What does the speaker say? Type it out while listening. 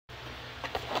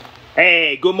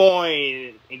Hey, good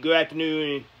morning and good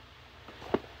afternoon.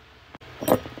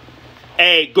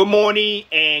 Hey, good morning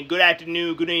and good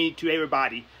afternoon, good evening to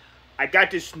everybody. I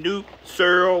got this Snoop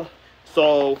cereal,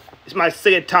 so it's my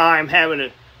second time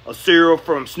having a cereal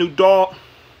from Snoop Dogg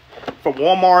from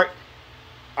Walmart.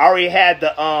 I already had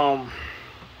the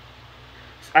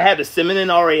cinnamon,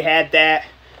 already had that,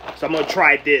 so I'm gonna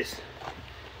try this.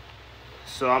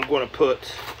 So I'm gonna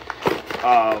put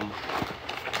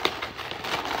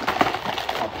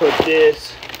I'll put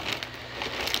this.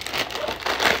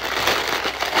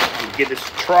 Give this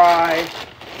a try.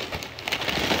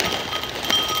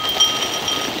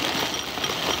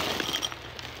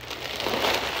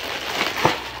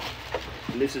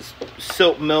 And this is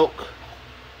silk milk,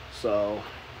 so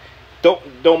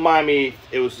don't mind me.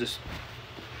 It was just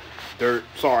dirt.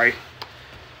 Sorry.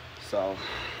 So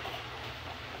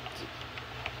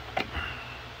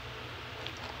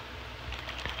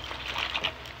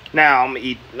now I'm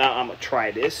gonna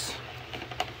try this.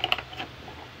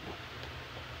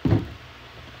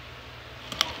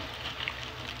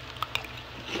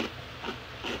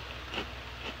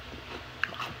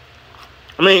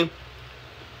 I mean,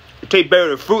 it tastes better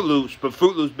than Fruit Loops, but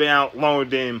Fruit Loops been out longer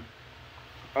than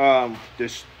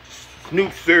the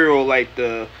Snoop cereal, like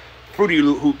the Fruity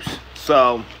Hoops.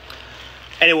 So,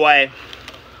 anyway,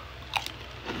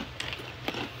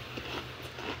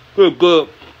 good.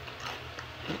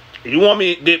 If you want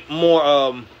me to get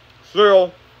more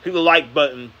cereal, hit the like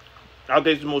button. I'll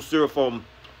get some more cereal from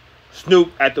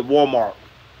Snoop at the Walmart.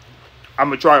 I'm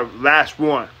gonna try the last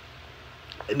one,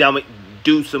 and then I'm gonna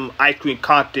do some ice cream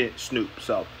content Snoop.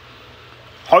 So,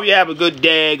 hope you have a good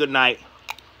day, good night.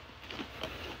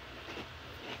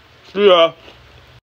 See ya.